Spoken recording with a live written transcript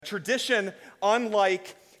tradition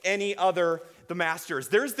unlike any other, the Masters.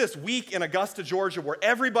 There's this week in Augusta, Georgia, where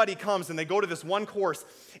everybody comes and they go to this one course,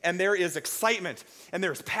 and there is excitement, and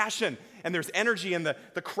there's passion, and there's energy, and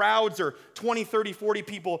the crowds are 20, 30, 40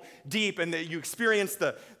 people deep, and you experience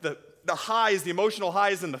the highs, the emotional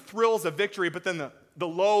highs, and the thrills of victory, but then the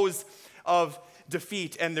lows of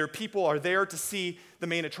defeat, and their people are there to see the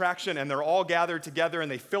main attraction, and they're all gathered together,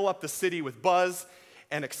 and they fill up the city with buzz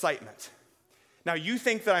and excitement. Now, you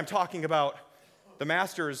think that I'm talking about the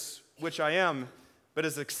Masters, which I am, but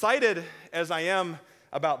as excited as I am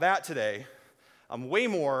about that today, I'm way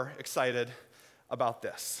more excited about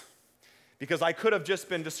this. Because I could have just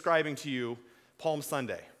been describing to you Palm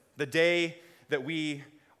Sunday, the day that we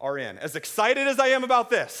are in. As excited as I am about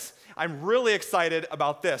this, I'm really excited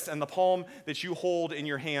about this and the palm that you hold in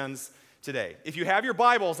your hands today. If you have your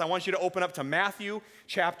Bibles, I want you to open up to Matthew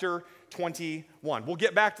chapter 21. We'll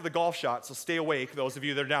get back to the golf shot, so stay awake, those of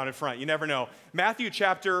you that are down in front. You never know. Matthew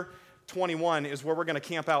chapter 21 is where we're going to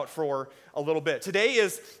camp out for a little bit. Today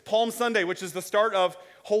is Palm Sunday, which is the start of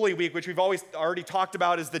Holy Week, which we've already talked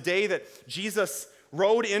about is the day that Jesus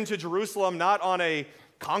rode into Jerusalem, not on a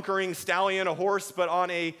conquering stallion, a horse, but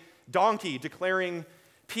on a donkey, declaring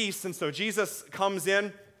peace. And so Jesus comes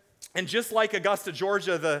in, and just like Augusta,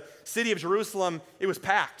 Georgia, the city of Jerusalem, it was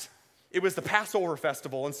packed. It was the Passover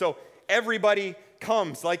festival, and so everybody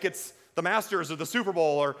comes like it's the Masters or the Super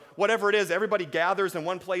Bowl or whatever it is. Everybody gathers in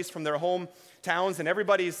one place from their hometowns, and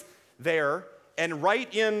everybody's there. And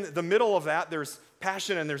right in the middle of that, there's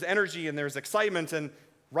passion and there's energy and there's excitement. And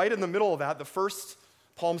right in the middle of that, the first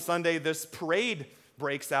Palm Sunday, this parade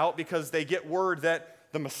breaks out because they get word that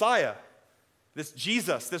the Messiah, this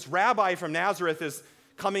Jesus, this rabbi from Nazareth, is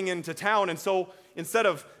coming into town. And so instead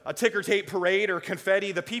of a ticker tape parade or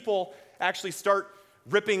confetti, the people actually start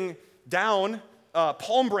ripping down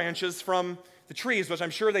palm branches from the trees, which I'm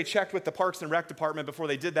sure they checked with the Parks and Rec department before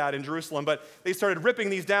they did that in Jerusalem, but they started ripping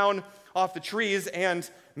these down off the trees and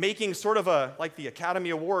making sort of like the Academy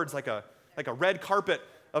Awards, like a red carpet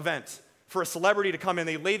event for a celebrity to come in.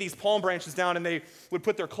 They lay these palm branches down and they would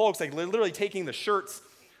put their cloaks, like literally taking the shirts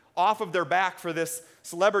off of their back for this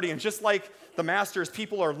celebrity. And just like the Masters,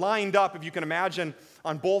 people are lined up, if you can imagine,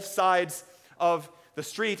 on both sides of the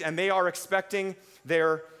street, and they are expecting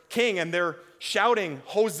their king, and they're shouting,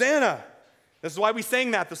 "Hosanna!" This is why we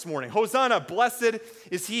sang that this morning. Hosanna, blessed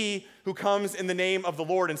is he who comes in the name of the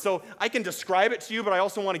Lord. And so I can describe it to you, but I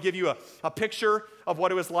also want to give you a picture of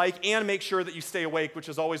what it was like and make sure that you stay awake, which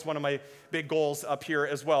is always one of my big goals up here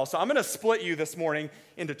as well. So I'm going to split you this morning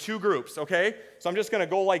into two groups, okay? So I'm just going to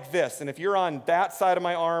go like this. And if you're on that side of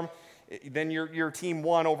my arm, then you're team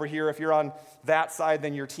one over here. If you're on that side,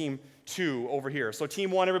 then you're team two over here. So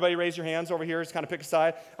team one, everybody raise your hands over here. Just kind of pick a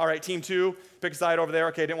side. All right, team two, pick a side over there.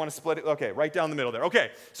 Okay, didn't want to split it. Okay, right down the middle there.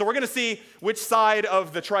 Okay, so we're going to see which side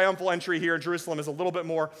of the triumphal entry here in Jerusalem is a little bit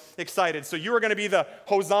more excited. So you are going to be the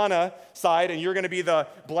Hosanna side, and you're going to be the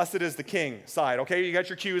blessed is the king side. Okay, you got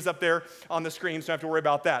your cues up there on the screen, so you don't have to worry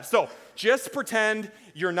about that. So just pretend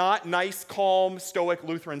you're not nice, calm, stoic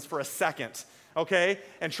Lutherans for a second. Okay,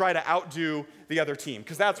 and try to outdo the other team,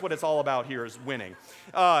 because that's what it's all about here, is winning.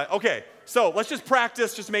 Okay, so let's just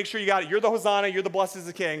practice, just to make sure you got it. You're the Hosanna, you're the blessed is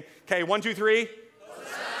the king. Okay, 1, 2, 3.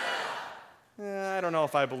 Hosanna! I don't know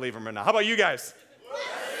if I believe him or not. How about you guys?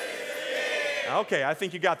 Okay, I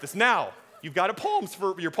think you got this. Now, you've got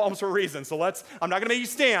your palms for a reason, so I'm not going to make you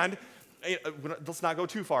stand. Let's not go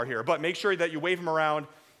too far here, but make sure that you wave them around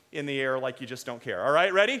in the air like you just don't care. All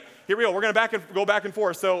right, ready? Here we go. We're going to go back and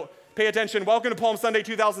forth, so pay attention. Welcome to Palm Sunday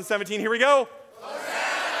 2017. Here we go. Hosanna!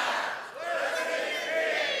 Blessed is the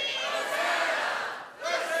King! Hosanna!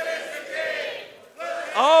 Blessed is the King!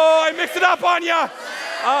 Oh, I mixed it up on you.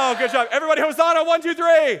 Oh, good job. Everybody, Hosanna, 1, 2,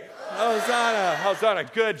 3. Hosanna, Hosanna.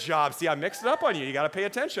 Good job. See, I mixed it up on you. You got to pay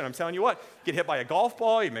attention. I'm telling you what. Get hit by a golf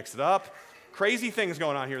ball, you mix it up. Crazy things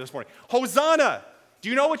going on here this morning. Hosanna. Do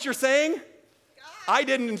you know what you're saying? God. I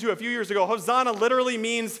didn't until a few years ago. Hosanna literally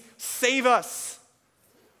means save us.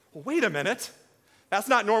 Well, wait a minute. That's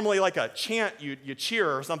not normally like a chant you cheer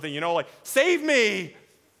or something, like, save me.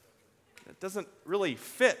 It doesn't really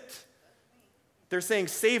fit. They're saying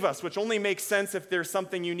save us, which only makes sense if there's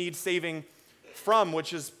something you need saving from,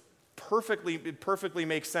 which is perfectly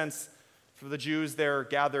makes sense for the Jews there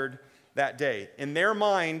gathered that day. In their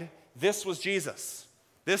mind, this was Jesus.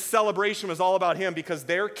 This celebration was all about him because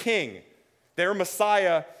their king, their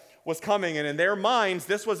Messiah was coming, and in their minds,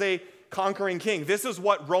 this was a conquering king. This is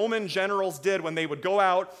what Roman generals did when they would go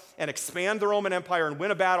out and expand the Roman Empire and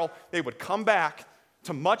win a battle. They would come back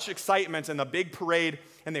to much excitement in the big parade,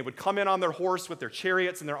 and they would come in on their horse with their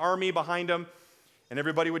chariots and their army behind them, and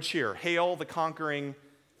everybody would cheer, "Hail the conquering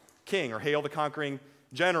king, or hail the conquering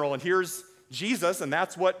general. And here's Jesus, and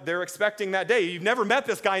that's what they're expecting that day. You've never met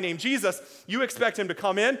this guy named Jesus. You expect him to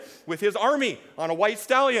come in with his army on a white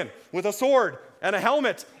stallion, with a sword and a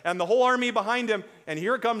helmet, and the whole army behind him. And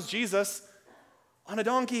here comes Jesus on a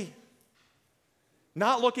donkey,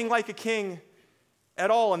 not looking like a king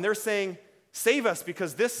at all. And they're saying, save us,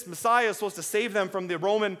 because this Messiah is supposed to save them from the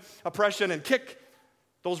Roman oppression and kick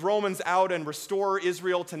those Romans out and restore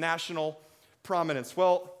Israel to national prominence.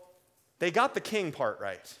 Well, they got the king part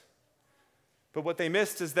right. But what they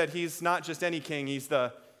missed is that he's not just any king, he's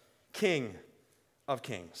the King of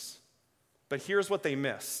Kings. But here's what they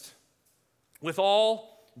missed. With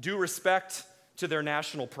all due respect to their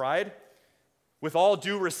national pride, with all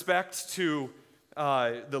due respect to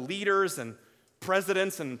the leaders and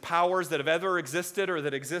presidents and powers that have ever existed or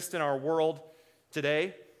that exist in our world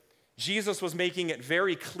today, Jesus was making it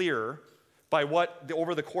very clear by what,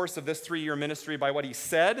 over the course of this 3-year ministry, by what he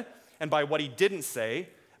said and by what he didn't say,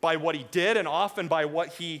 by what he did and often by what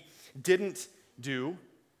he didn't do,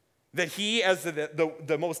 that he, as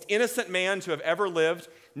the most innocent man to have ever lived,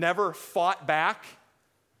 never fought back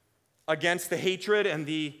against the hatred and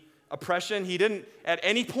the oppression. He didn't, at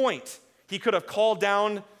any point, he could have called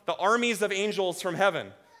down the armies of angels from heaven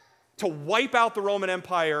to wipe out the Roman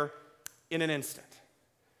Empire in an instant.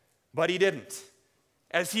 But he didn't.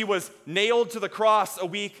 As he was nailed to the cross a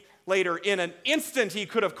week later, in an instant he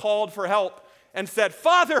could have called for help and said,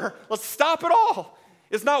 Father, let's stop it all.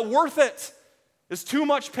 It's not worth it. It's too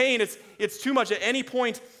much pain. It's too much. At any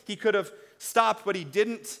point, he could have stopped, but he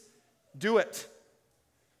didn't do it.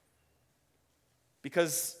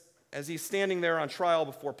 Because as he's standing there on trial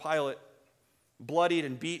before Pilate, bloodied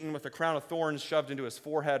and beaten with a crown of thorns shoved into his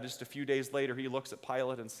forehead, just a few days later, he looks at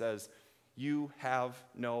Pilate and says, you have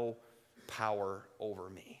no power over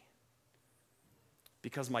me,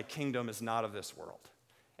 because my kingdom is not of this world.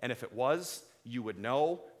 And if it was, you would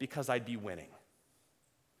know, because I'd be winning.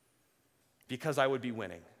 Because I would be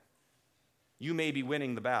winning. You may be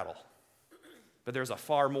winning the battle, but there's a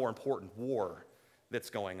far more important war that's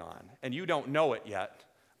going on. And you don't know it yet,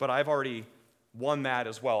 but I've already won that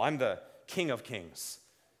as well. I'm the King of Kings,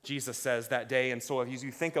 Jesus says that day. And so as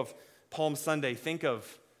you think of Palm Sunday, think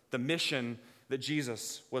of the mission that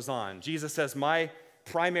Jesus was on. Jesus says, my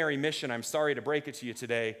primary mission, I'm sorry to break it to you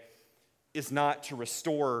today, is not to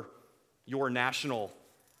restore your national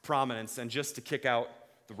prominence and just to kick out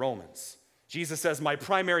the Romans. Jesus says, my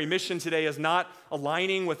primary mission today is not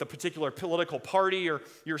aligning with a particular political party or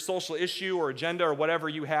your social issue or agenda or whatever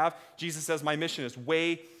you have. Jesus says, my mission is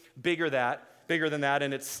way bigger than that,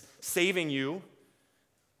 and it's saving you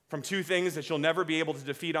from two things that you'll never be able to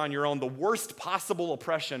defeat on your own: the worst possible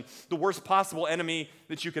oppression, the worst possible enemy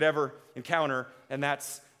that you could ever encounter, and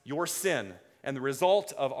that's your sin. And the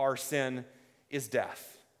result of our sin is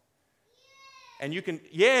death. And you can,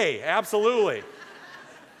 yay, absolutely.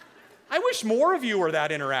 I wish more of you were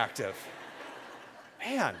that interactive.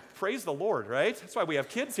 Man, praise the Lord, right? That's why we have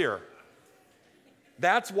kids here.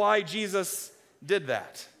 That's why Jesus did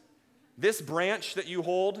that. This branch that you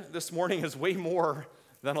hold this morning is way more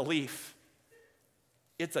than a leaf.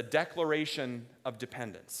 It's a declaration of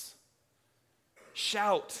dependence.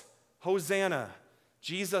 Shout, Hosanna,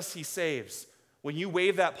 Jesus, he saves. When you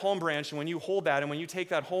wave that palm branch and when you hold that and when you take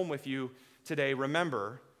that home with you today,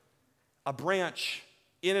 remember, a branch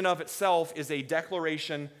in and of itself is a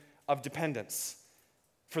declaration of dependence.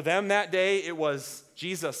 For them that day, it was,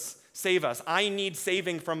 Jesus, save us. I need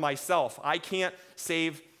saving from myself. I can't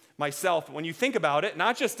save myself. When you think about it,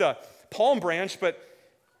 not just a palm branch, but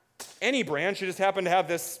any branch, you just happen to have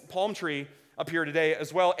this palm tree up here today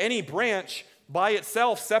as well. Any branch by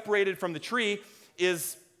itself, separated from the tree,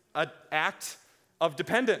 is an act of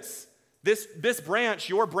dependence. This branch,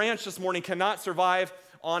 your branch this morning, cannot survive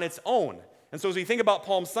on its own. And so as we think about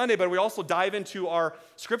Palm Sunday, but we also dive into our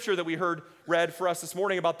scripture that we heard read for us this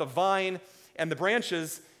morning about the vine and the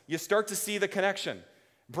branches, you start to see the connection.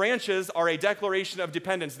 Branches are a declaration of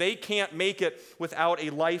dependence. They can't make it without a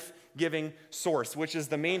life-giving source, which is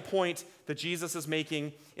the main point that Jesus is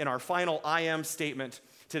making in our final I am statement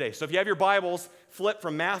today. So if you have your Bibles, flip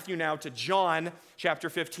from Matthew now to John chapter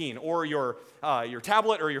 15, or your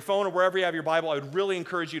tablet or your phone or wherever you have your Bible. I would really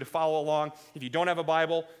encourage you to follow along. If you don't have a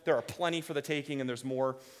Bible, there are plenty for the taking, and there's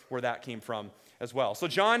more where that came from as well. So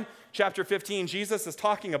John chapter 15, Jesus is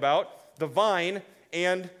talking about the vine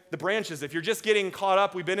and the branches. If you're just getting caught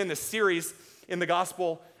up, we've been in this series in the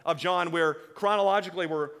Gospel of John where chronologically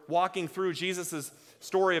we're walking through Jesus'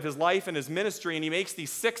 story of his life and his ministry, and he makes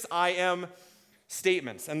these 6 I am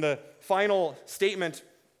statements. And the final statement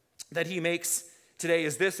that he makes today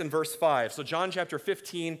is this in verse 5. So John chapter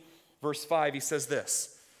 15, verse 5, he says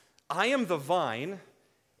this: I am the vine,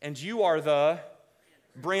 and you are the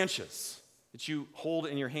branches that you hold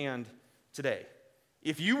in your hand today.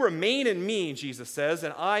 If you remain in me, Jesus says,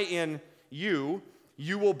 and I in you,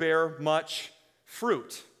 you will bear much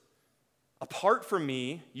fruit. Apart from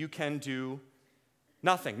me, you can do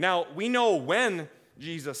nothing. Now, we know when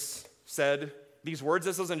Jesus said these words.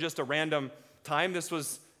 This wasn't just a random time. This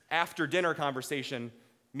was after dinner conversation,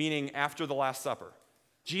 meaning after the Last Supper.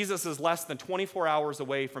 Jesus is less than 24 hours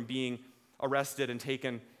away from being arrested and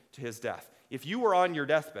taken to his death. If you were on your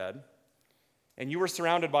deathbed and you were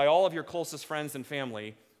surrounded by all of your closest friends and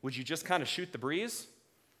family, would you just kind of shoot the breeze?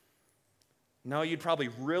 No, you'd probably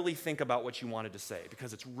really think about what you wanted to say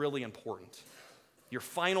because it's really important. Your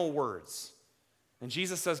final words. And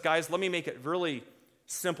Jesus says, guys, let me make it really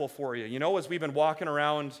simple for you. You know, as we've been walking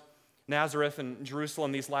around Nazareth and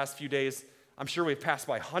Jerusalem these last few days, I'm sure we've passed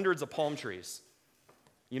by hundreds of palm trees.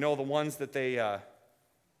 You know, the ones that they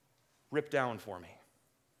ripped down for me.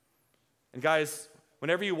 And guys,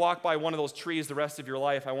 whenever you walk by one of those trees the rest of your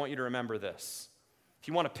life, I want you to remember this. If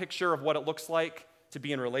you want a picture of what it looks like to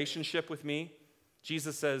be in relationship with me,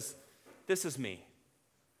 Jesus says, this is me.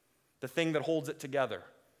 The thing that holds it together.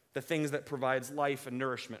 The things that provides life and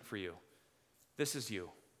nourishment for you. This is you.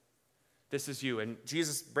 This is you. And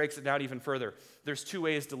Jesus breaks it down even further. There's two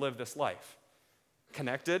ways to live this life.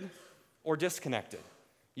 Connected or disconnected.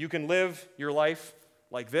 You can live your life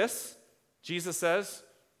like this, Jesus says,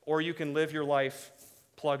 or you can live your life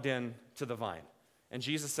plugged in to the vine. And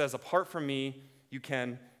Jesus says, apart from me, you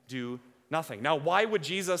can do nothing. Now, why would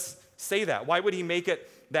Jesus say that? Why would he make it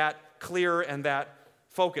that clear and that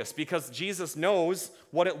focused? Because Jesus knows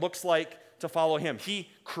what it looks like to follow him. He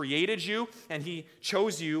created you and he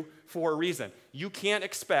chose you for a reason. You can't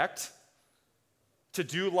expect to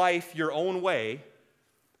do life your own way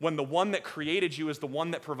when the one that created you is the one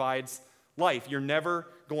that provides life. You're never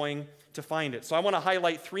going to find it. So I want to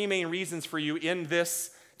highlight three main reasons for you in this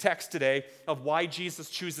text today of why Jesus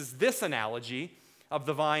chooses this analogy of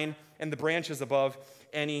the vine and the branches above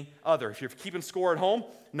any other. If you're keeping score at home,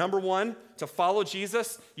 number one, to follow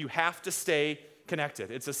Jesus, you have to stay connected.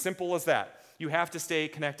 It's as simple as that. You have to stay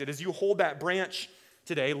connected. As you hold that branch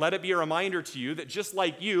today, let it be a reminder to you that just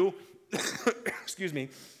like you, excuse me,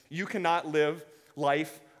 you cannot live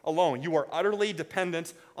life alone. You are utterly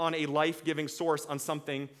dependent on a life-giving source, on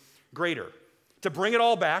something greater. To bring it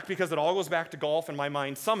all back, because it all goes back to golf in my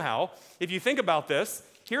mind somehow, if you think about this,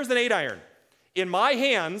 here's an 8-iron. In my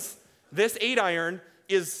hands, this 8-iron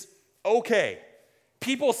is okay.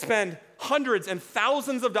 People spend hundreds and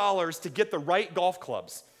thousands of dollars to get the right golf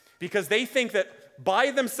clubs because they think that by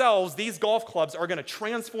themselves, these golf clubs are going to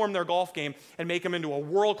transform their golf game and make them into a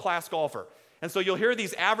world-class golfer. And so you'll hear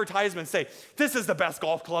these advertisements say, this is the best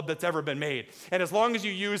golf club that's ever been made. And as long as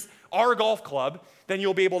you use our golf club, then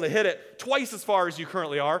you'll be able to hit it twice as far as you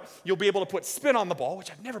currently are. You'll be able to put spin on the ball,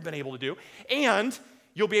 which I've never been able to do. And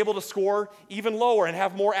you'll be able to score even lower and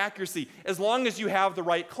have more accuracy as long as you have the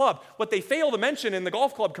right club. What they fail to mention in the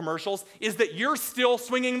golf club commercials is that you're still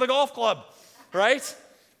swinging the golf club, right?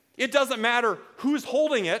 It doesn't matter who's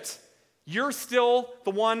holding it. You're still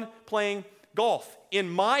the one playing golf. In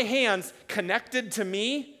my hands, connected to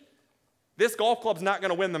me, this golf club's not going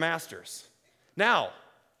to win the Masters. Now,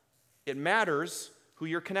 it matters who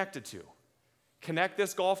you're connected to. Connect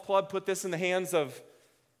this golf club, put this in the hands of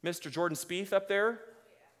Mr. Jordan Spieth up there,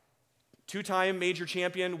 two-time major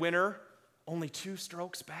champion winner, only 2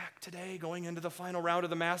 strokes back today going into the final round of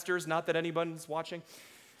the Masters, not that anybody's watching.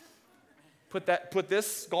 Put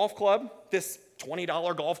this golf club, this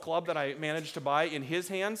 $20 golf club that I managed to buy in his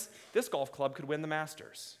hands, this golf club could win the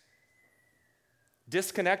Masters.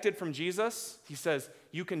 Disconnected from Jesus, he says,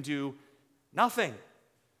 you can do nothing.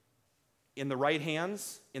 In the right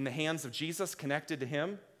hands, in the hands of Jesus, connected to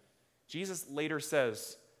him, Jesus later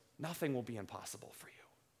says, nothing will be impossible for you.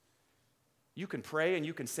 You can pray and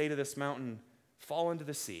you can say to this mountain, fall into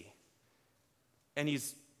the sea. And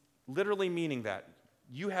he's literally meaning that.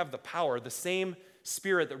 You have the power, the same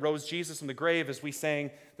Spirit that rose Jesus from the grave, as we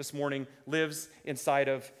sang this morning, lives inside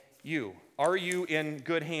of you. Are you in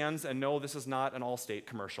good hands? And no, this is not an Allstate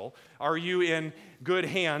commercial. Are you in good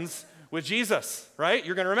hands with Jesus, right?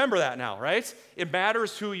 You're going to remember that now, right? It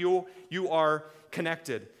matters who you are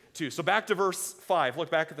connected to. So back to verse 5.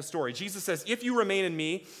 Look back at the story. Jesus says, if you remain in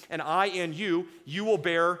me and I in you, you will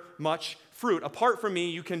bear much fruit. Apart from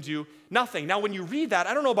me, you can do nothing. Now, when you read that,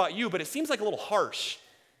 I don't know about you, but it seems like a little harsh.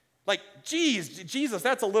 Like, geez, Jesus,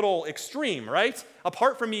 that's a little extreme, right?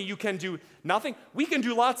 Apart from me, you can do nothing. We can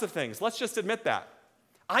do lots of things. Let's just admit that.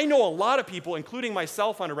 I know a lot of people, including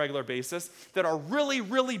myself on a regular basis, that are really,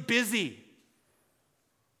 really busy,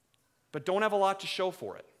 but don't have a lot to show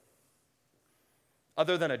for it.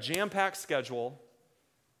 other than a jam-packed schedule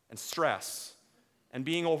and stress and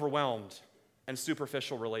being overwhelmed and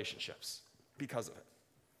superficial relationships because of it.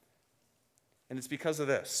 And it's because of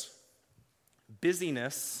this.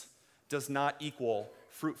 Busyness does not equal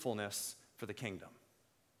fruitfulness for the kingdom.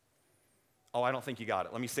 Oh, I don't think you got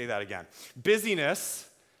it. Let me say that again. Busyness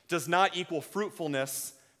does not equal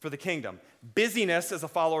fruitfulness for the kingdom. Busyness as a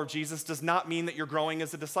follower of Jesus does not mean that you're growing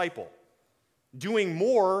as a disciple. Doing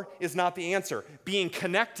more is not the answer. Being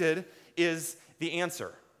connected is the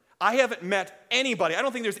answer. I haven't met anybody, I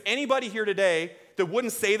don't think there's anybody here today that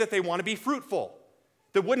wouldn't say that they want to be fruitful,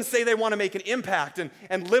 that wouldn't say they want to make an impact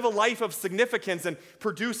and live a life of significance and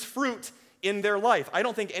produce fruit in their life. I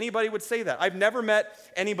don't think anybody would say that. I've never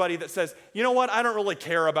met anybody that says, you know what, I don't really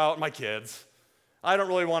care about my kids. I don't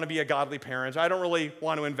really want to be a godly parent. I don't really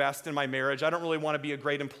want to invest in my marriage. I don't really want to be a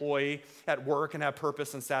great employee at work and have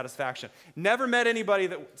purpose and satisfaction. Never met anybody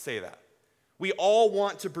that would say that. We all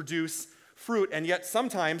want to produce fruit, and yet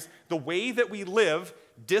sometimes the way that we live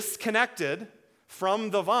disconnected from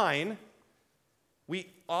the vine, we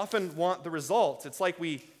often want the results. It's like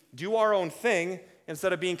we do our own thing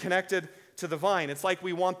instead of being connected to the vine. It's like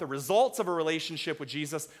we want the results of a relationship with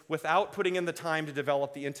Jesus without putting in the time to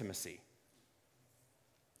develop the intimacy.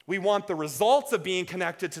 We want the results of being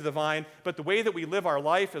connected to the vine, but the way that we live our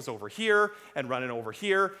life is over here and running over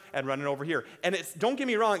here and running over here. And don't get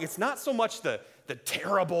me wrong, it's not so much the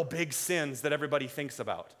terrible big sins that everybody thinks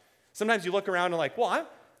about. Sometimes you look around and like, well,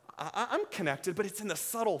 I'm connected, but it's in the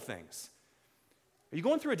subtle things. Are you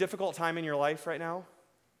going through a difficult time in your life right now?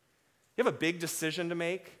 You have a big decision to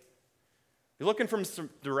make? You're looking for some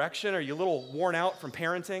direction? Are you a little worn out from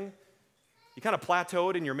parenting? You kind of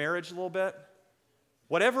plateaued in your marriage a little bit?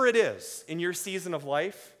 Whatever it is in your season of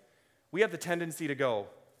life, we have the tendency to go,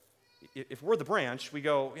 if we're the branch, we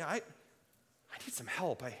go, yeah, I need some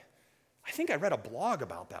help. I think I read a blog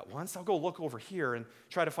about that once. I'll go look over here and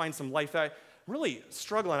try to find some life. I'm really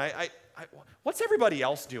struggling. What's everybody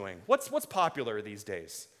else doing? What's popular these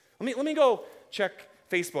days? Let me go check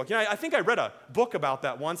Facebook. You know, I think I read a book about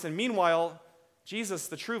that once, and meanwhile, Jesus,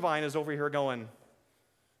 the true vine, is over here going,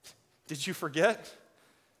 did you forget?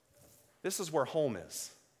 This is where home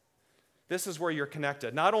is. This is where you're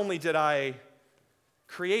connected. Not only did I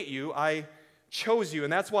create you, I chose you.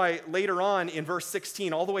 And that's why later on in verse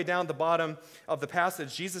 16, all the way down the bottom of the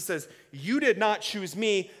passage, Jesus says, you did not choose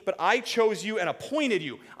me, but I chose you and appointed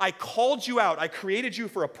you. I called you out. I created you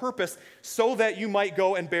for a purpose so that you might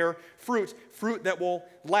go and bear fruit that will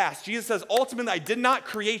last. Jesus says, ultimately, I did not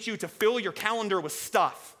create you to fill your calendar with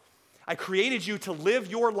stuff. I created you to live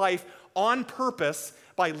your life on purpose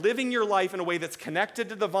by living your life in a way that's connected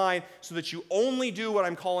to the vine so that you only do what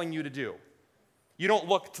I'm calling you to do. You don't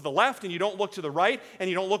look to the left and you don't look to the right and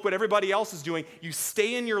you don't look what everybody else is doing. You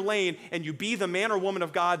stay in your lane and you be the man or woman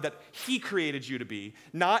of God that He created you to be,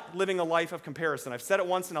 not living a life of comparison. I've said it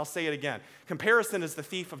once and I'll say it again. Comparison is the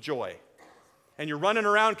thief of joy. And you're running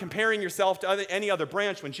around comparing yourself to any other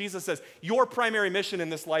branch when Jesus says your primary mission in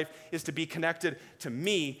this life is to be connected to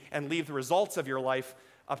me and leave the results of your life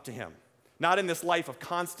up to Him. Not in this life of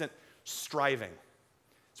constant striving.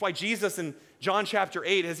 That's why Jesus in John chapter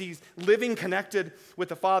 8, as He's living connected with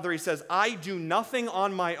the Father, He says, I do nothing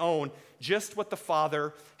on my own, just what the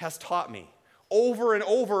Father has taught me. Over and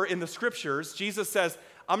over in the scriptures, Jesus says,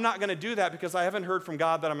 I'm not going to do that because I haven't heard from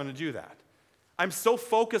God that I'm going to do that. I'm so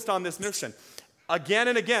focused on this mission. Again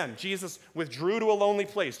and again, Jesus withdrew to a lonely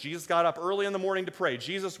place. Jesus got up early in the morning to pray.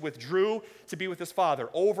 Jesus withdrew to be with His Father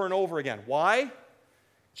over and over again. Why?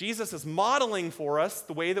 Jesus is modeling for us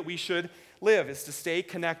the way that we should live, is to stay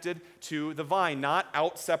connected to the vine, not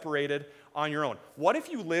out-separated on your own. What if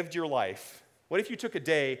you lived your life? What if you took a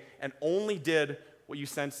day and only did what you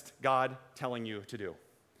sensed God telling you to do?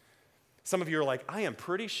 Some of you are like, I am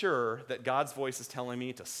pretty sure that God's voice is telling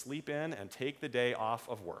me to sleep in and take the day off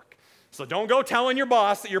of work. So don't go telling your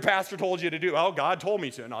boss that your pastor told you to do. Oh, God told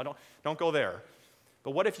me to. No, don't go there.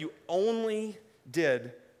 But what if you only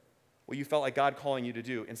did what you felt like God calling you to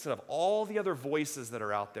do, instead of all the other voices that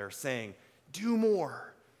are out there saying, do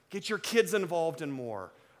more, get your kids involved in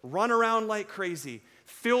more, run around like crazy,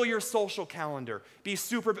 fill your social calendar, be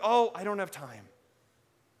super, I don't have time.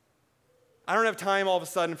 I don't have time all of a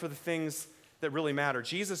sudden for the things that really matter.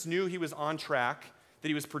 Jesus knew He was on track, that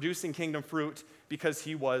He was producing kingdom fruit because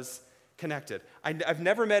He was connected. I've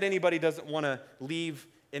never met anybody who doesn't want to leave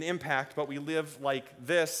an impact, but we live like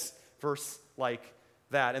this versus like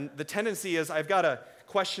that. And the tendency is, I've got a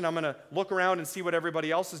question, I'm going to look around and see what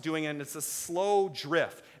everybody else is doing, and it's a slow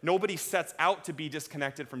drift. Nobody sets out to be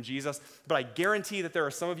disconnected from Jesus, but I guarantee that there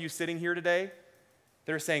are some of you sitting here today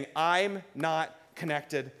that are saying, I'm not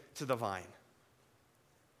connected to the vine.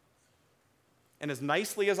 And as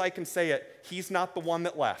nicely as I can say it, he's not the one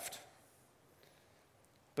that left.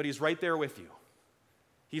 But he's right there with you.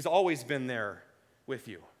 He's always been there with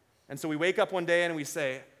you. And so we wake up one day and we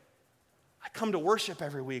say, I come to worship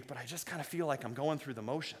every week, but I just kind of feel like I'm going through the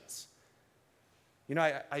motions. You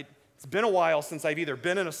know, it's been a while since I've either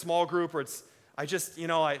been in a small group or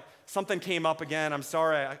something came up again. I'm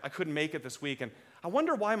sorry, I couldn't make it this week. And I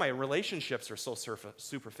wonder why my relationships are so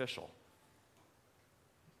superficial.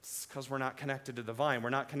 It's because we're not connected to the vine. We're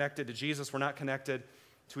not connected to Jesus. We're not connected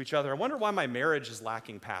to each other. I wonder why my marriage is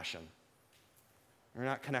lacking passion. We're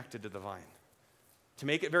not connected to the vine. To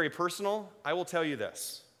make it very personal, I will tell you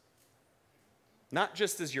this. Not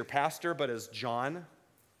just as your pastor, but as John,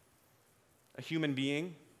 a human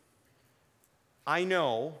being, I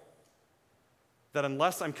know that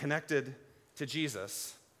unless I'm connected to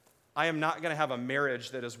Jesus, I am not going to have a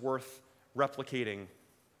marriage that is worth replicating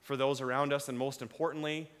for those around us, and most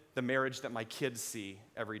importantly, the marriage that my kids see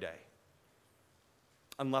every day,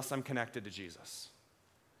 unless I'm connected to Jesus.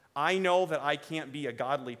 I know that I can't be a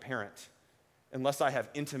godly parent unless I have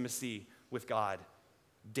intimacy with God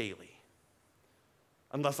daily,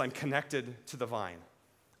 unless I'm connected to the vine.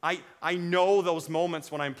 I know those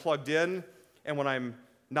moments when I'm plugged in and when I'm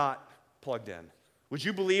not plugged in. Would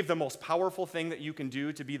you believe the most powerful thing that you can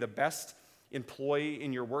do to be the best employee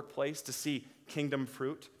in your workplace, to see kingdom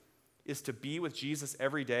fruit, is to be with Jesus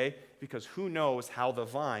every day? Because who knows how the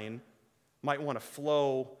vine might want to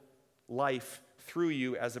flow life through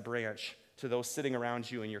you as a branch to those sitting around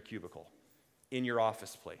you in your cubicle, in your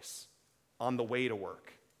office place, on the way to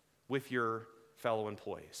work, with your fellow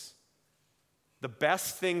employees. The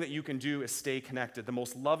best thing that you can do is stay connected. The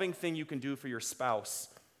most loving thing you can do for your spouse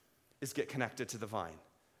is get connected to the vine.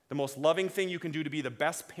 The most loving thing you can do to be the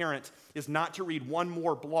best parent is not to read one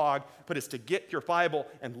more blog, but is to get your Bible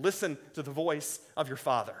and listen to the voice of your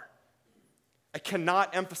Father. I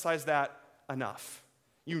cannot emphasize that enough.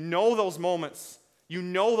 You know those moments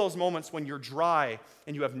when you're dry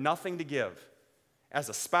and you have nothing to give. As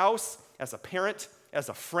a spouse, as a parent, as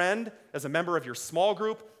a friend, as a member of your small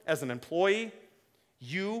group, as an employee,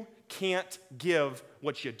 you can't give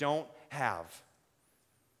what you don't have.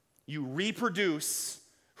 You reproduce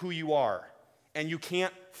who you are, and you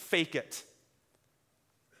can't fake it.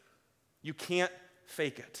 You can't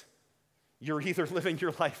fake it. You're either living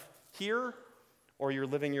your life here or you're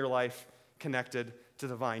living your life connected to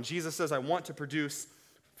the vine. Jesus says, I want to produce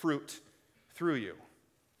fruit through you.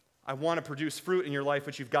 I want to produce fruit in your life,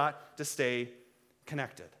 but you've got to stay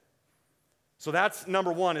connected. So that's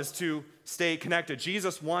number one, is to stay connected.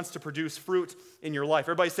 Jesus wants to produce fruit in your life.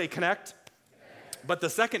 Everybody say connect. But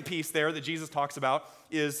the second piece there that Jesus talks about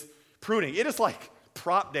is pruning. It is like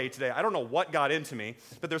prop day today. I don't know what got into me,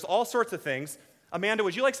 but there's all sorts of things. Amanda,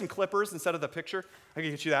 would you like some clippers instead of the picture? I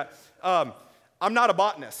can get you that. I'm not a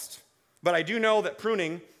botanist, but I do know that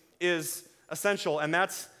pruning is essential, and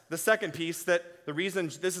that's the second piece, that the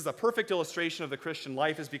reason this is a perfect illustration of the Christian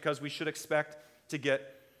life is because we should expect to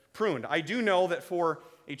get pruned. I do know that for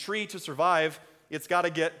a tree to survive, it's got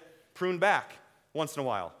to get pruned back once in a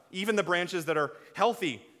while. Even the branches that are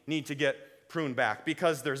healthy need to get pruned back,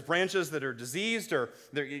 because there's branches that are diseased, or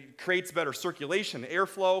it creates better circulation,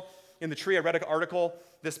 airflow in the tree. I read an article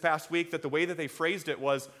this past week that the way that they phrased it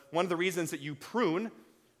was, one of the reasons that you prune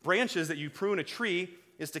branches, that you prune a tree,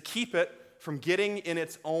 is to keep it from getting in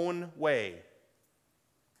its own way.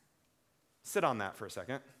 Sit on that for a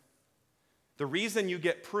second. The reason you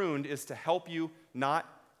get pruned is to help you not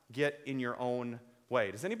get in your own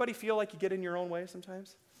way. Does anybody feel like you get in your own way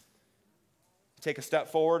sometimes? Take a step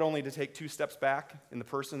forward only to take 2 steps back in the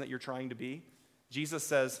person that you're trying to be. Jesus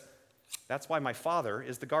says, that's why my Father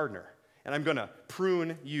is the gardener, and I'm going to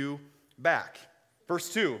prune you back.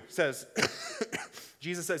 Verse 2 says,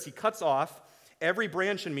 Jesus says he cuts off every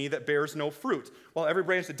branch in me that bears no fruit. Well, every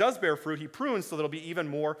branch that does bear fruit, he prunes so that it'll be even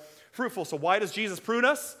more fruitful. So why does Jesus prune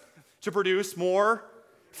us? To produce more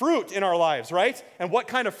fruit in our lives, right? And what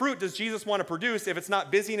kind of fruit does Jesus want to produce if it's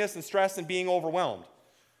not busyness and stress and being overwhelmed?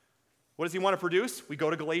 What does he want to produce? We go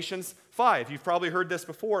to Galatians 5. You've probably heard this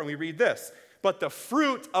before, and we read this. But the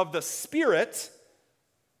fruit of the Spirit,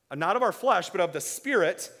 not of our flesh, but of the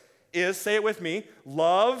Spirit, is, say it with me,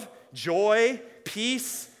 love, joy,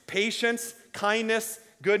 peace, patience, kindness,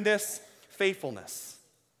 goodness, faithfulness,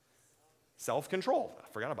 self-control.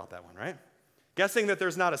 I forgot about that one, right? Guessing that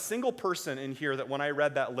there's not a single person in here that when I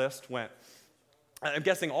read that list went, I'm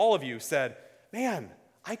guessing all of you said, man,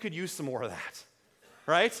 I could use some more of that,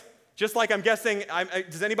 right? Just like I'm guessing,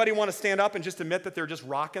 does anybody want to stand up and just admit that they're just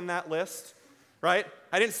rocking that list, right?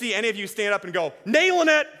 I didn't see any of you stand up and go, nailing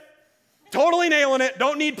it, totally nailing it,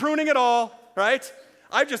 don't need pruning at all, right?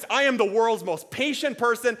 I am the world's most patient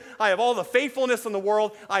person. I have all the faithfulness in the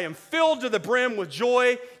world. I am filled to the brim with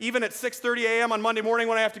joy, even at 6:30 a.m. on Monday morning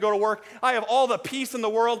when I have to go to work. I have all the peace in the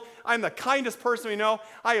world. I'm the kindest person we know.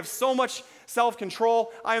 I have so much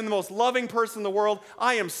self-control. I am the most loving person in the world.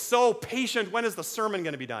 I am so patient. When is the sermon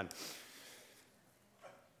going to be done?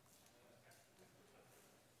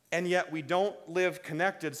 And yet we don't live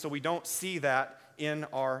connected, so we don't see that in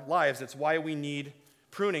our lives. It's why we need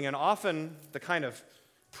pruning. And often the kind of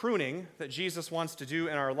pruning that Jesus wants to do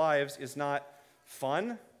in our lives is not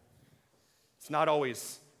fun. It's not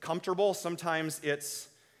always comfortable. Sometimes it's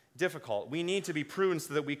difficult. We need to be pruned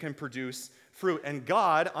so that we can produce fruit. And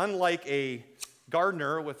God, unlike a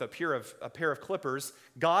gardener with a pair of clippers,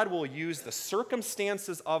 God will use the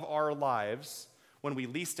circumstances of our lives when we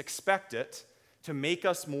least expect it to make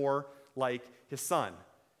us more like his son,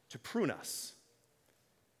 to prune us.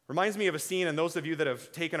 Reminds me of a scene, and those of you that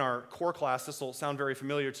have taken our core class, this will sound very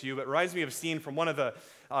familiar to you, but it reminds me of a scene from one of the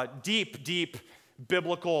deep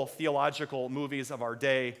biblical theological movies of our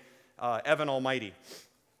day, Evan Almighty.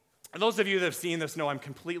 And those of you that have seen this know I'm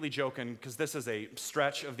completely joking because this is a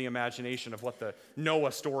stretch of the imagination of what the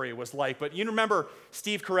Noah story was like. But you remember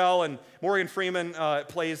Steve Carell and Morgan Freeman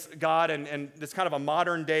plays God, and it's kind of a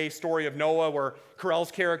modern day story of Noah where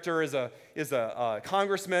Carell's character is a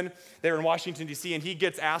congressman there in Washington, D.C., and he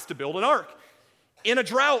gets asked to build an ark in a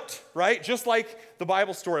drought, right? Just like the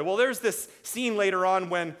Bible story. Well, there's this scene later on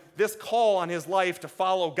when this call on his life to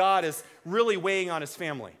follow God is really weighing on his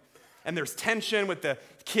family. And there's tension with the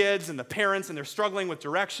kids and the parents, and they're struggling with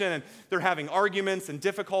direction, and they're having arguments and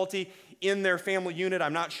difficulty in their family unit.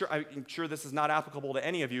 I'm sure this is not applicable to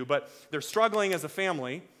any of you, but they're struggling as a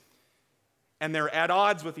family, and they're at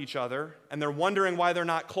odds with each other, and they're wondering why they're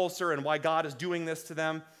not closer and why God is doing this to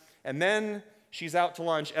them. And then she's out to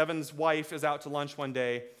lunch. Evan's wife is out to lunch one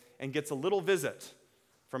day and gets a little visit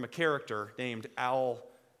from a character named Al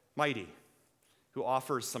Mighty, who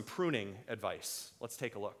offers some pruning advice. Let's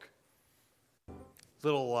take a look.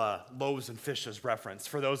 Little loaves and fishes reference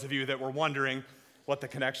for those of you that were wondering what the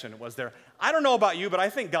connection was there. I don't know about you, but I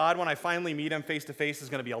think God, when I finally meet him face to face, is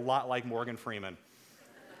going to be a lot like Morgan Freeman,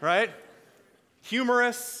 right?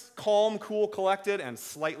 Humorous, calm, cool, collected, and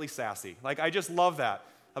slightly sassy. Like, I just love that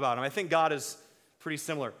about him. I think God is pretty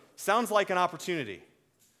similar. Sounds like an opportunity.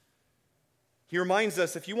 He reminds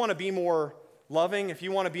us, if you want to be more loving, if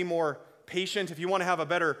you want to be more patient, if you want to have a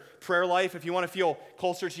better prayer life, if you want to feel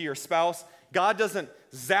closer to your spouse, God doesn't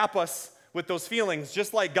zap us with those feelings,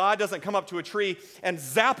 just like God doesn't come up to a tree and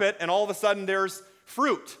zap it and all of a sudden there's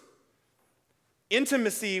fruit.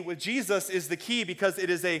 Intimacy with Jesus is the key because it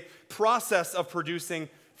is a process of producing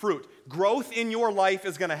fruit. Growth in your life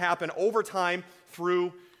is going to happen over time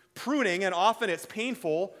through pruning, and often it's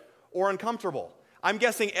painful or uncomfortable. I'm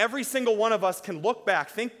guessing every single one of us can look back,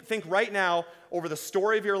 think right now over the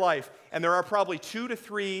story of your life, and there are probably 2 to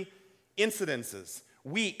 3 incidences,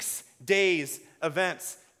 weeks, days,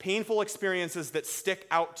 events, painful experiences that stick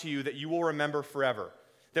out to you that you will remember forever,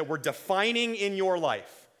 that were defining in your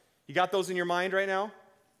life. You got those in your mind right now?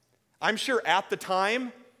 I'm sure at the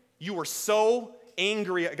time you were so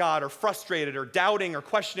angry at God or frustrated or doubting or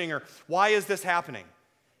questioning or why is this happening?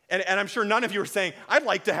 And I'm sure none of you are saying, I'd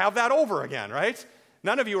like to have that over again, right?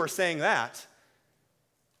 None of you are saying that.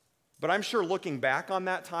 But I'm sure looking back on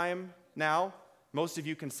that time now, most of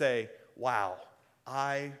you can say, wow,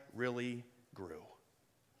 I really grew.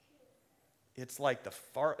 It's like the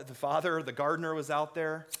father, the gardener, was out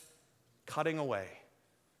there cutting away,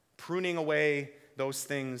 pruning away those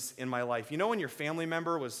things in my life. You know when your family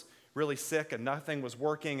member was really sick and nothing was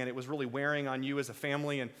working and it was really wearing on you as a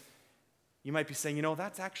family, and you might be saying, you know,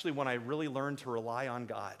 that's actually when I really learned to rely on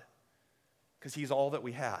God because he's all that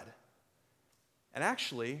we had. And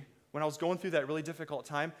actually, when I was going through that really difficult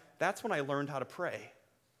time, that's when I learned how to pray.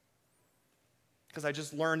 Because I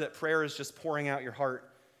just learned that prayer is just pouring out your heart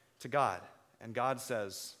to God. And God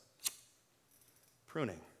says,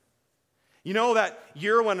 pruning. You know that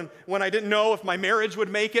year when I didn't know if my marriage would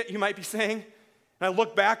make it, you might be saying? And I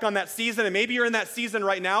look back on that season, and maybe you're in that season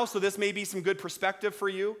right now, so this may be some good perspective for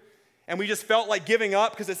you. And we just felt like giving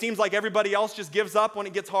up because it seems like everybody else just gives up when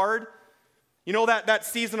it gets hard. You know that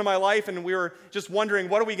season of my life, and we were just wondering,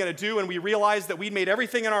 what are we going to do? And we realized that we'd made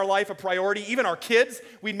everything in our life a priority. Even our kids,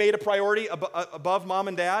 we'd made a priority above mom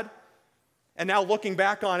and dad. And now looking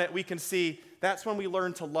back on it, we can see that's when we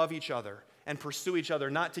learned to love each other and pursue each other,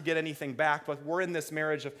 not to get anything back, but we're in this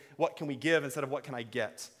marriage of what can we give instead of what can I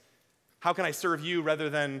get? How can I serve you rather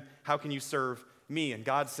than how can you serve me? And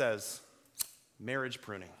God says, marriage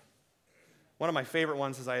pruning. One of my favorite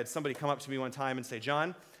ones is I had somebody come up to me one time and say,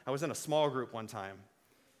 John, I was in a small group one time.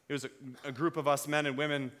 It was a group of us, men and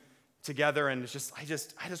women, together, and I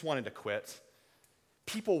just wanted to quit.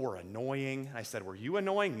 People were annoying. I said, were you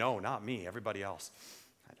annoying? No, not me, everybody else.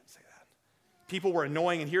 I didn't say that. People were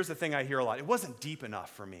annoying, and here's the thing I hear a lot. It wasn't deep enough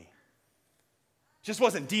for me. It just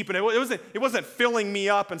wasn't deep, and it wasn't filling me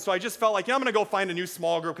up, and so I just felt like, I'm going to go find a new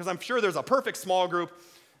small group, because I'm sure there's a perfect small group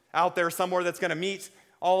out there somewhere that's going to meet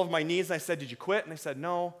all of my needs. And I said, did you quit? And they said,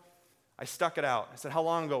 no. I stuck it out. I said, how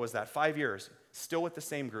long ago was that? 5 years. Still with the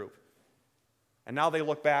same group. And now they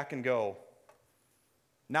look back and go,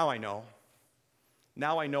 now I know.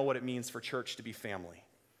 Now I know what it means for church to be family.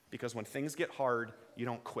 Because when things get hard, you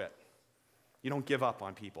don't quit. You don't give up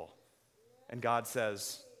on people. And God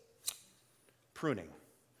says, pruning,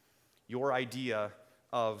 your idea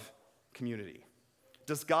of community.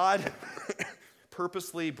 Does God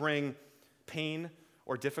purposely bring pain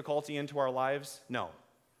or difficulty into our lives? No.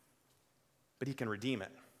 But he can redeem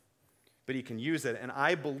it. But he can use it. And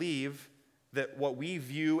I believe that what we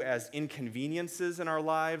view as inconveniences in our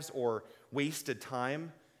lives or wasted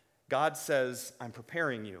time, God says, I'm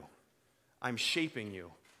preparing you. I'm shaping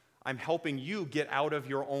you. I'm helping you get out of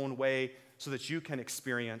your own way so that you can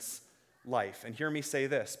experience life. And hear me say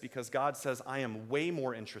this, because God says, I am way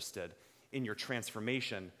more interested in your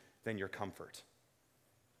transformation than your comfort.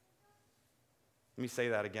 Let me say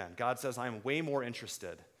that again. God says, I am way more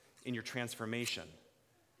interested in your transformation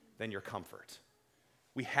than your comfort.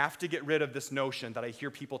 We have to get rid of this notion that I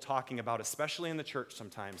hear people talking about, especially in the church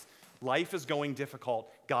sometimes. Life is going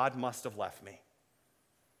difficult. God must have left me.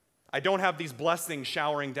 I don't have these blessings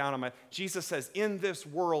showering down on my... Jesus says, in this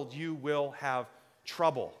world you will have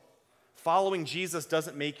trouble. Following Jesus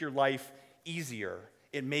doesn't make your life easier.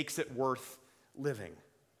 It makes it worth living.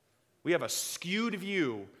 We have a skewed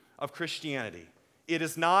view of Christianity. It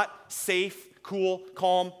is not safe, cool,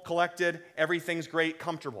 calm, collected, everything's great,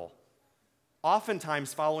 comfortable.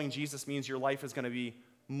 Oftentimes, following Jesus means your life is going to be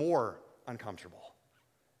more uncomfortable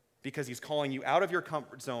because he's calling you out of your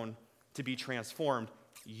comfort zone to be transformed.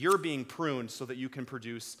 You're being pruned so that you can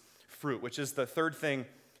produce fruit, which is the third thing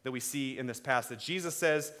that we see in this passage. Jesus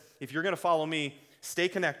says, if you're going to follow me, stay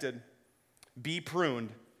connected, be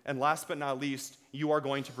pruned, and last but not least, you are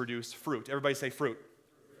going to produce fruit. Everybody say fruit.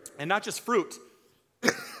 And not just fruit,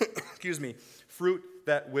 excuse me, fruit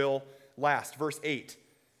that will last. Verse 8.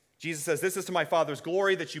 Jesus says, this is to my Father's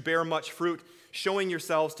glory that you bear much fruit, showing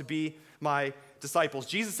yourselves to be my disciples.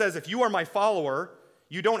 Jesus says, if you are my follower,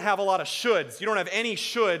 you don't have a lot of shoulds. You don't have any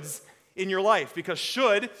shoulds in your life because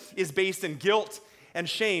should is based in guilt and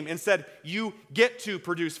shame. Instead, you get to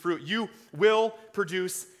produce fruit. You will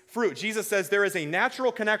produce fruit. Jesus says there is a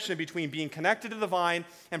natural connection between being connected to the vine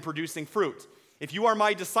and producing fruit. If you are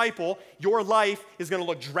my disciple, your life is going to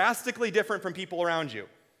look drastically different from people around you.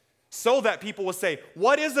 So that people will say,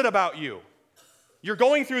 what is it about you? You're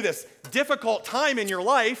going through this difficult time in your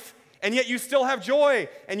life, and yet you still have joy,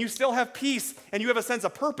 and you still have peace, and you have a sense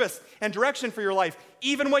of purpose and direction for your life,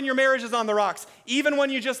 even when your marriage is on the rocks, even when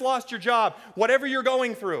you just lost your job, whatever you're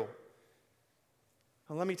going through.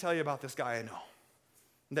 Well, let me tell you about this guy I know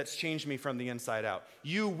that's changed me from the inside out.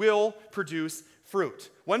 You will produce fruit.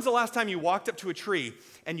 When's the last time you walked up to a tree,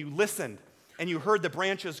 and you listened, and you heard the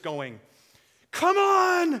branches going, come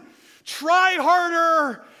on! Try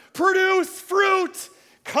harder, produce fruit,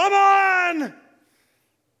 come on!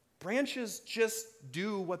 Branches just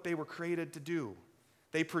do what they were created to do.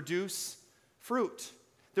 They produce fruit.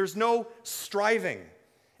 There's no striving.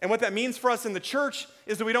 And what that means for us in the church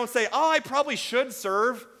is that we don't say, I probably should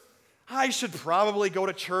serve. I should probably go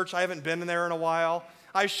to church. I haven't been there in a while.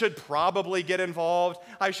 I should probably get involved.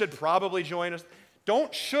 I should probably join us.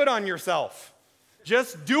 Don't should on yourself.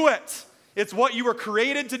 Just do it. It's what you were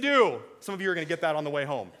created to do. Some of you are going to get that on the way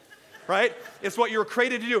home, right? It's what you were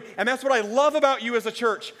created to do. And that's what I love about you as a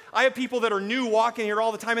church. I have people that are new walking here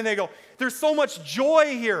all the time, and they go, there's so much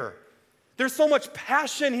joy here. There's so much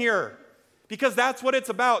passion here. Because that's what it's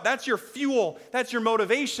about. That's your fuel. That's your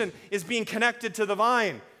motivation, is being connected to the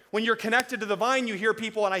vine. When you're connected to the vine, you hear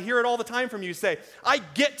people, and I hear it all the time from you, say, I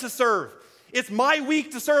get to serve. It's my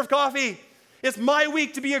week to serve coffee. It's my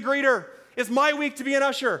week to be a greeter. It's my week to be an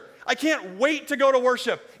usher. I can't wait to go to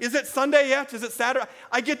worship. Is it Sunday yet? Is it Saturday?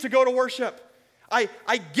 I get to go to worship. I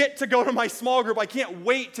get to go to my small group. I can't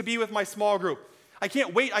wait to be with my small group. I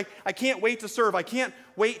can't wait. I can't wait to serve. I can't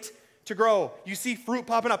wait to grow. You see fruit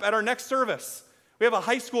popping up at our next service. We have a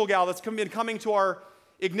high school gal that's been coming to our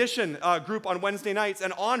Ignition group on Wednesday nights,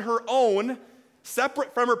 and on her own,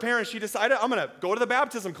 separate from her parents, she decided, I'm going to go to the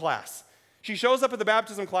baptism class. She shows up at the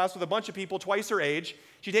baptism class with a bunch of people twice her age.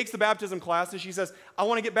 She takes the baptism class and she says, I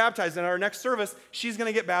want to get baptized. And at our next service, she's going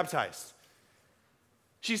to get baptized.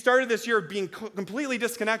 She started this year being completely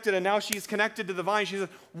disconnected, and now she's connected to the vine. She says,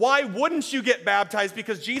 why wouldn't you get baptized?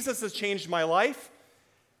 Because Jesus has changed my life.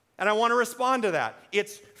 And I want to respond to that.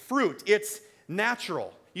 It's fruit. It's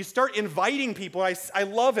natural. You start inviting people. I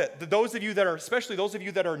love it. Those of you that are, especially those of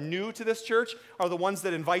you that are new to this church, are the ones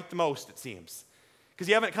that invite the most, it seems. Because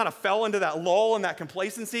you haven't kind of fell into that lull and that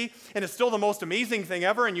complacency, and it's still the most amazing thing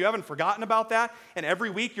ever, and you haven't forgotten about that. And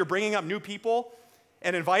every week you're bringing up new people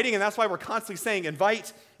and inviting, and that's why we're constantly saying,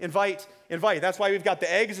 invite, invite, invite. That's why we've got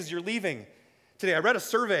the eggs as you're leaving today. I read a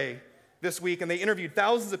survey this week, and they interviewed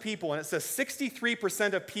thousands of people, and it says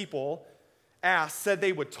 63% of people said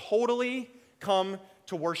they would totally come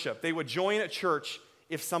to worship. They would join a church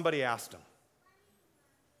if somebody asked them.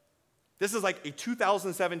 This is like a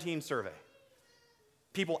 2017 survey.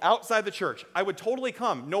 People outside the church, I would totally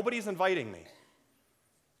come. Nobody's inviting me.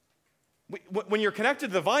 When you're connected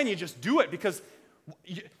to the vine, you just do it because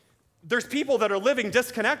there's people that are living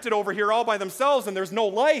disconnected over here all by themselves, and there's no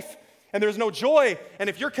life, and there's no joy. And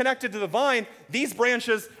if you're connected to the vine, these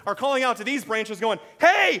branches are calling out to these branches going,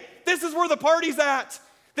 hey, this is where the party's at.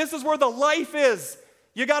 This is where the life is.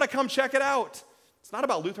 You got to come check it out. It's not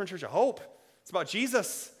about Lutheran Church of Hope. It's about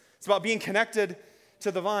Jesus. It's about being connected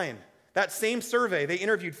to the vine. That same survey, they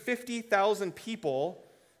interviewed 50,000 people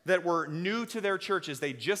that were new to their churches.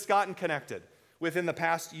 They'd just gotten connected within the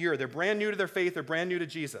past year. They're brand new to their faith. They're brand new to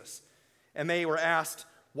Jesus. And they were asked,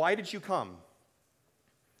 why did you come?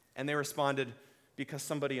 And they responded, because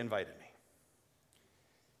somebody invited me.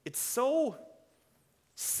 It's so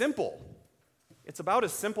simple. It's about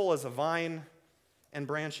as simple as a vine and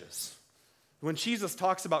branches. When Jesus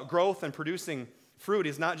talks about growth and producing fruit,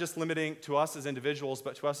 he's not just limiting to us as individuals,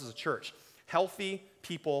 but to us as a church. Healthy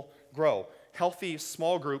people grow. Healthy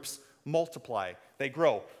small groups multiply. They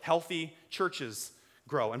grow. Healthy churches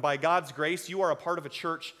grow. And by God's grace, you are a part of a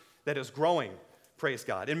church that is growing, praise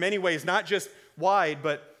God. In many ways, not just wide,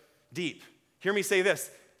 but deep. Hear me say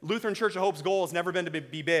this. Lutheran Church of Hope's goal has never been to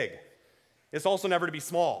be big. It's also never to be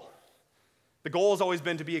small. The goal has always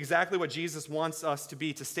been to be exactly what Jesus wants us to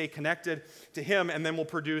be, to stay connected to him, and then we'll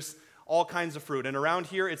produce all kinds of fruit. And around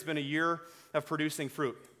here, it's been a year of producing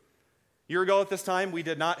fruit. A year ago at this time, we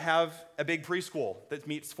did not have a big preschool that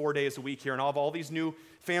meets 4 days a week here, and all these new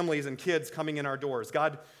families and kids coming in our doors.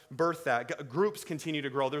 God birthed that. Groups continue to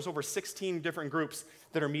grow. There's over 16 different groups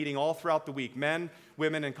that are meeting all throughout the week, men,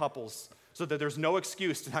 women, and couples, so that there's no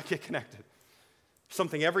excuse to not get connected.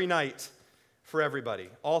 Something every night for everybody,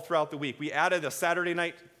 all throughout the week. We added a Saturday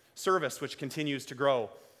night service, which continues to grow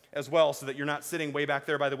as well, so that you're not sitting way back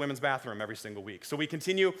there by the women's bathroom every single week. So we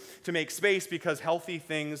continue to make space because healthy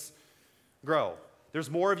things grow. There's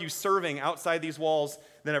more of you serving outside these walls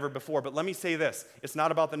than ever before. But let me say this, it's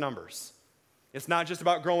not about the numbers. It's not just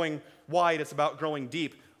about growing wide, it's about growing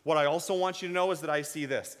deep. What I also want you to know is that I see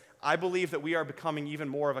this. I believe that we are becoming even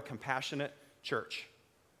more of a compassionate church.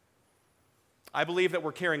 I believe that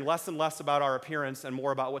we're caring less and less about our appearance and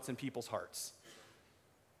more about what's in people's hearts.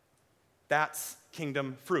 That's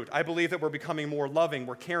kingdom fruit. I believe that we're becoming more loving.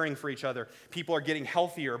 We're caring for each other. People are getting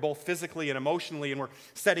healthier, both physically and emotionally, and we're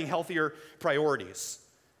setting healthier priorities.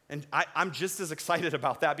 And I'm just as excited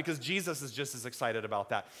about that because Jesus is just as excited about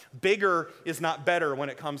that. Bigger is not better when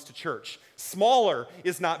it comes to church. Smaller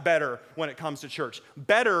is not better when it comes to church.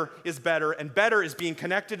 Better is better, and better is being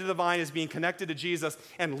connected to the vine, is being connected to Jesus,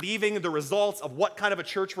 and leaving the results of what kind of a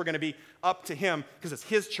church we're going to be up to him because it's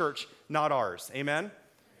his church, not ours. Amen?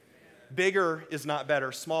 Bigger is not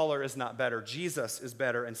better. Smaller is not better. Jesus is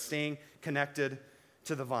better, and staying connected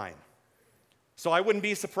to the vine. So I wouldn't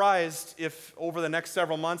be surprised if over the next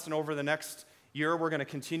several months and over the next year, we're going to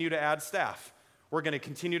continue to add staff. We're going to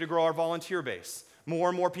continue to grow our volunteer base. More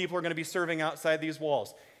and more people are going to be serving outside these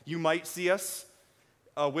walls. You might see us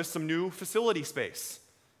with some new facility space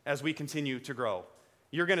as we continue to grow.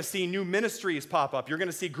 You're going to see new ministries pop up. You're going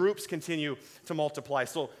to see groups continue to multiply.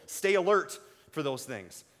 So stay alert for those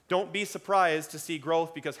things. Don't be surprised to see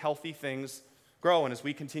growth because healthy things grow. And as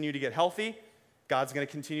we continue to get healthy, God's going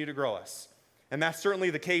to continue to grow us. And that's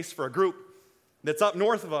certainly the case for a group that's up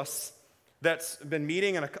north of us that's been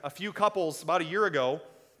meeting, and a few couples about a year ago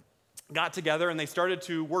got together and they started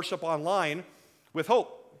to worship online with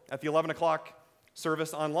Hope at the 11 o'clock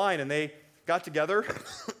service online. And they got together.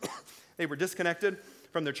 They were disconnected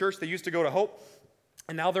from their church. They used to go to Hope,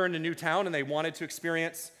 and now they're in a new town, and they wanted to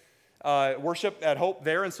experience worship at Hope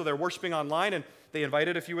there, and so they're worshiping online, and they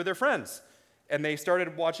invited a few of their friends. And they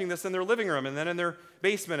started watching this in their living room and then in their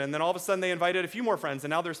basement. And then all of a sudden they invited a few more friends. And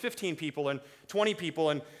now there's 15 people and 20 people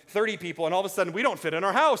and 30 people. And all of a sudden we don't fit in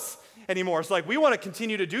our house anymore. It's like, we want to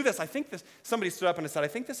continue to do this. I think this, somebody stood up and said, I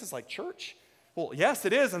think this is like church. Well, yes,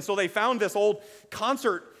 it is. And so they found this old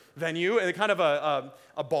concert venue and kind of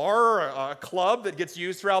a bar or a club that gets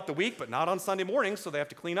used throughout the week, but not on Sunday mornings, so they have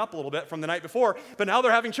to clean up a little bit from the night before. But now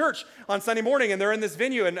they're having church on Sunday morning, and they're in this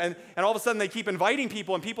venue, and all of a sudden they keep inviting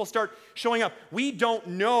people, and people start showing up. We don't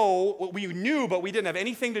know what we knew, but we didn't have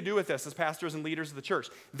anything to do with this as pastors and leaders of the church.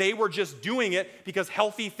 They were just doing it because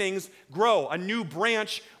healthy things grow. A new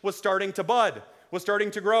branch was starting to bud, was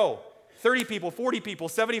starting to grow. 30 people, 40 people,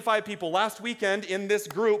 75 people. Last weekend in this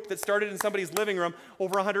group that started in somebody's living room,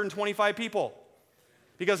 over 125 people.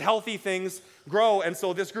 Because healthy things grow. And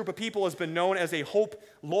so this group of people has been known as a Hope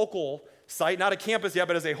Local site, not a campus yet,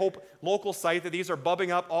 but as a Hope Local site, that these are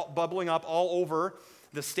bubbling up all over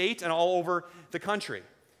the state and all over the country.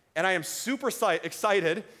 And I am super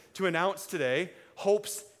excited to announce today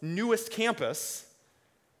Hope's newest campus,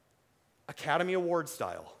 Academy Award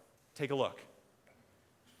style. Take a look.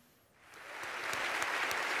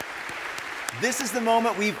 This is the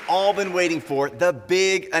moment we've all been waiting for, the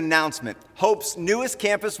big announcement. Hope's newest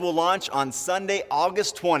campus will launch on Sunday,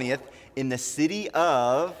 August 20th in the city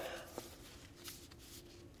of...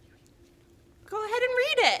 Go ahead and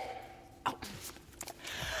read it. Oh.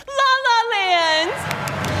 La La Land.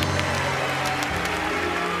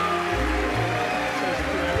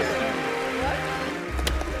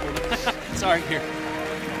 Sorry, here.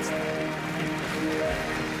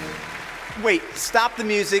 Wait, stop the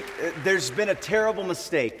music. There's been a terrible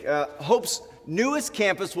mistake. Hope's newest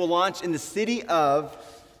campus will launch in the city of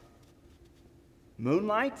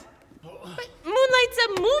Moonlight? But Moonlight's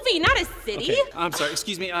a movie, not a city. Okay, I'm sorry,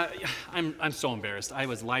 excuse me. I'm so embarrassed. I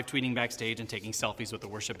was live tweeting backstage and taking selfies with the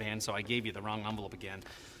worship band, so I gave you the wrong envelope again.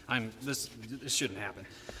 This shouldn't happen.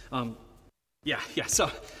 So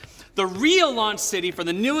the real launch city for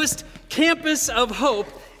the newest campus of Hope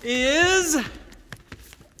is...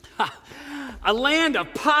 a land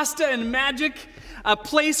of pasta and magic, a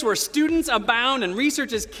place where students abound and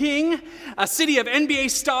research is king, a city of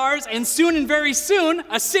NBA stars, and soon and very soon,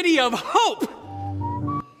 a city of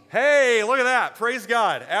hope. Hey, look at that. Praise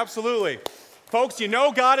God. Absolutely. Folks, you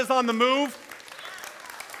know God is on the move.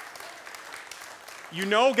 You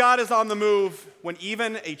know God is on the move when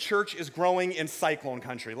even a church is growing in cyclone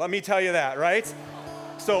country. Let me tell you that, right?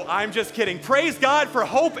 So I'm just kidding. Praise God for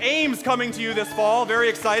Hope Ames coming to you this fall. Very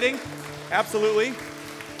exciting. Absolutely.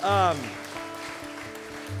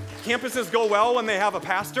 Campuses go well when they have a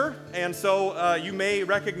pastor, and so you may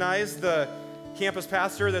recognize the campus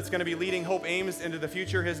pastor that's going to be leading Hope Ames into the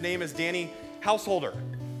future. His name is Danny Householder,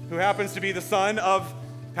 who happens to be the son of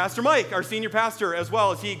Pastor Mike, our senior pastor, as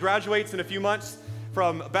well, as he graduates in a few months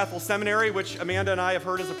from Bethel Seminary, which Amanda and I have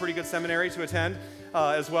heard is a pretty good seminary to attend,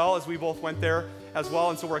 as well, as we both went there as well.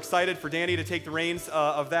 And so we're excited for Danny to take the reins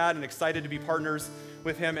of that, and excited to be partners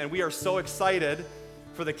with him. And we are so excited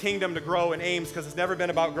for the kingdom to grow in Ames, because it's never been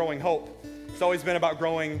about growing Hope. It's always been about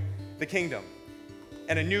growing the kingdom.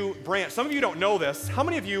 And a new branch. Some of you don't know this. How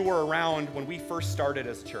many of you were around when we first started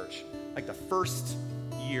as a church? Like the first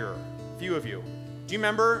year? A few of you. Do you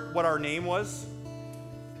remember what our name was?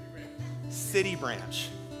 City Branch.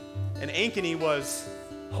 And Ankeny was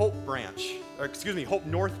Hope Branch. Or excuse me, Hope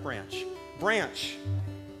North Branch.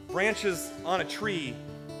 Branches on a tree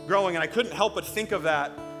growing. And I couldn't help but think of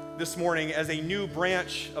that this morning as a new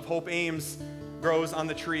branch of Hope Ames grows on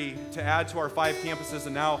the tree to add to our 5 campuses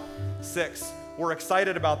and now 6. We're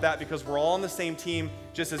excited about that because we're all on the same team,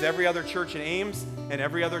 just as every other church in Ames and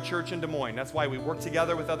every other church in Des Moines. That's why we work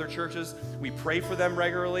together with other churches. We pray for them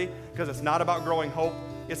regularly, because it's not about growing hope,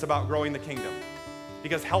 it's about growing the kingdom.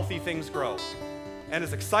 Because healthy things grow. And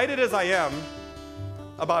as excited as I am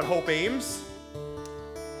about Hope Ames,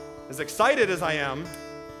 as excited as I am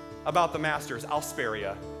about the Masters, I'll spare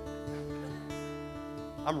you.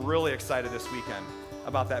 I'm really excited this weekend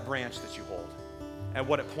about that branch that you hold and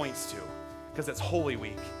what it points to, because it's Holy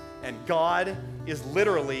Week, and God is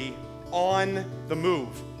literally on the move.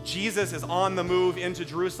 Jesus is on the move into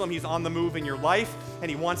Jerusalem. He's on the move in your life,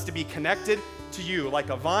 and he wants to be connected to you like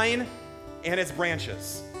a vine and its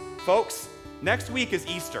branches. Folks, next week is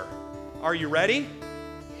Easter. Are you ready?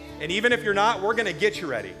 And even if you're not, we're going to get you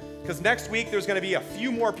ready, because next week there's going to be a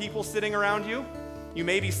few more people sitting around you. You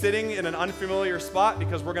may be sitting in an unfamiliar spot,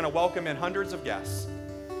 because we're going to welcome in hundreds of guests.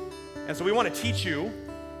 And so we want to teach you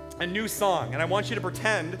a new song, and I want you to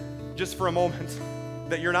pretend just for a moment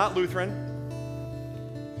that you're not Lutheran.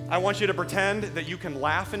 I want you to pretend that you can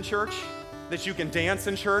laugh in church, that you can dance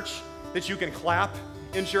in church, that you can clap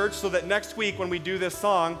in church, so that next week when we do this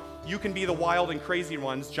song, you can be the wild and crazy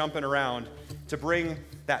ones jumping around to bring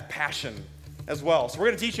that passion as well. So we're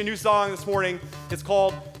going to teach you a new song this morning. It's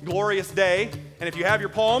called Glorious Day, and if you have your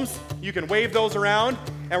palms, you can wave those around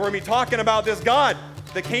And we're going to be talking about this God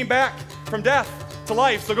that came back from death to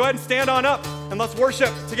life. So go ahead and stand on up and let's worship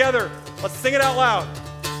together. Let's sing it out loud.